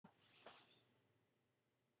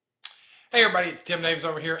Hey everybody, it's Tim Davis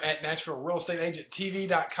over here at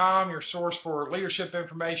NashvilleRealEstateAgentTV.com, your source for leadership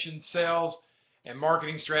information, sales, and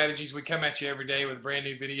marketing strategies. We come at you every day with a brand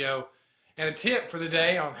new video and a tip for the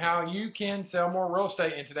day on how you can sell more real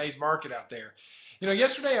estate in today's market out there. You know,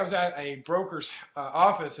 yesterday I was at a broker's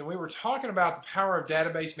office and we were talking about the power of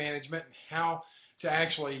database management and how to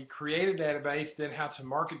actually create a database, then how to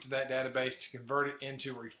market to that database to convert it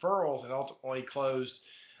into referrals and ultimately close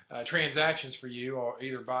transactions for you, or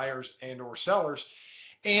either buyers and or sellers.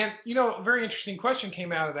 And you know, a very interesting question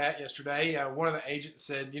came out of that yesterday. One of the agents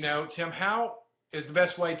said, you know, Tim, how is the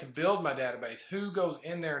best way to build my database? Who goes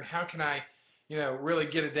in there, and how can I, you know, really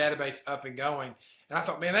get a database up and going? And I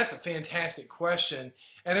thought, man, that's a fantastic question.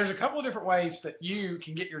 And there's a couple of different ways that you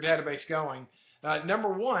can get your database going.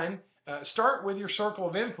 Number one, start with your circle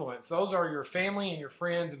of influence. Those are your family and your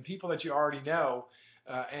friends and people that you already know.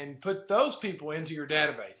 And put those people into your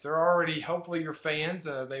database. They're already, hopefully, your fans.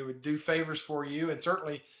 They would do favors for you, and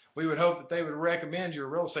certainly we would hope that they would recommend your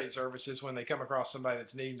real estate services when they come across somebody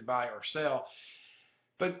that's needing to buy or sell.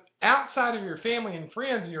 But outside of your family and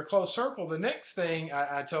friends and your close circle, the next thing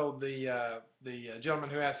I told the gentleman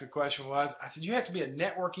who asked the question was, I said, you have to be a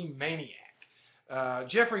networking maniac.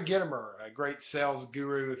 Jeffrey Gitomer, a great sales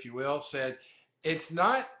guru, if you will, said, it's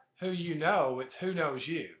not who you know, it's who knows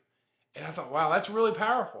you. And I thought, wow, that's really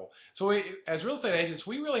powerful. So as real estate agents,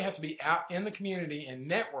 we really have to be out in the community and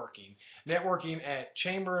networking at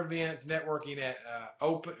chamber events, networking at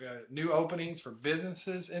new openings for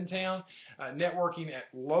businesses in town, networking at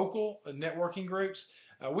local networking groups.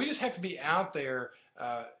 We just have to be out there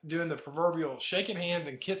doing the proverbial shaking hands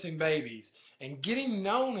and kissing babies and getting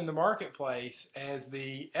known in the marketplace as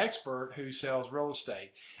the expert who sells real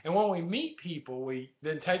estate. And when we meet people, we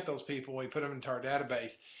then take those people, we put them into our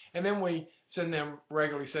database, and then we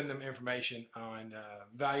regularly send them information on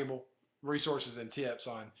valuable resources and tips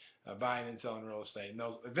on buying and selling real estate. And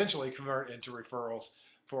those eventually convert into referrals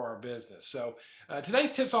for our business. So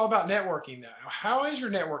today's tip's all about networking. How is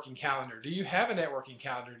your networking calendar? Do you have a networking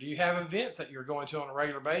calendar? Do you have events that you're going to on a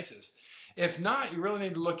regular basis? If not, you really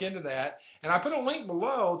need to look into that. And I put a link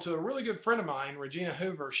below to a really good friend of mine, Regina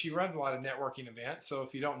Hoover. She runs a lot of networking events. So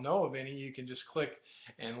if you don't know of any, you can just click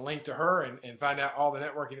and link to her and find out all the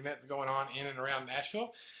networking events going on in and around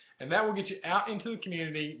Nashville. And that will get you out into the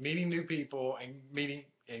community, meeting new people and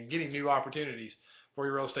getting new opportunities for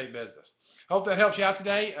your real estate business. Hope that helps you out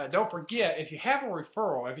today. Don't forget, if you have a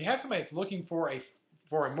referral, if you have somebody that's looking for a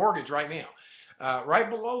mortgage right now, right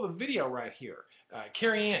below the video right here,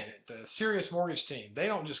 Carrie Ann at the Serious Mortgage Team. They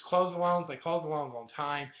don't just close the loans, they close the loans on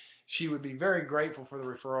time. She would be very grateful for the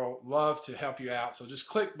referral, love to help you out. So just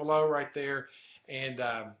click below right there and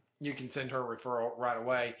you can send her a referral right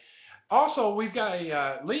away. Also, we've got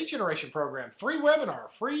a lead generation program, free webinar,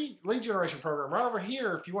 free lead generation program right over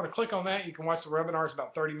here. If you want to click on that, you can watch the webinar. It's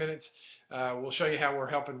about 30 minutes. We'll show you how we're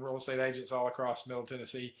helping real estate agents all across Middle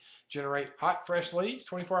Tennessee generate hot, fresh leads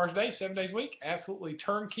 24 hours a day, 7 days a week, absolutely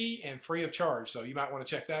turnkey and free of charge. So you might want to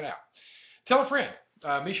check that out. Tell a friend.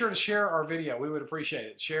 Be sure to share our video. We would appreciate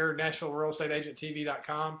it. Share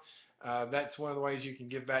NashvilleRealEstateAgentTV.com. That's one of the ways you can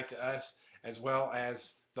give back to us, as well as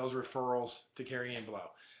those referrals to Carrie Ann below.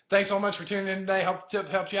 Thanks so much for tuning in today. Hope the tip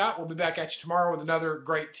helped you out. We'll be back at you tomorrow with another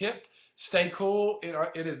great tip. Stay cool.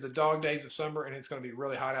 It is the dog days of summer, and it's going to be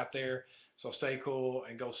really hot out there. So stay cool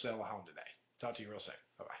and go sell a home today. Talk to you real soon.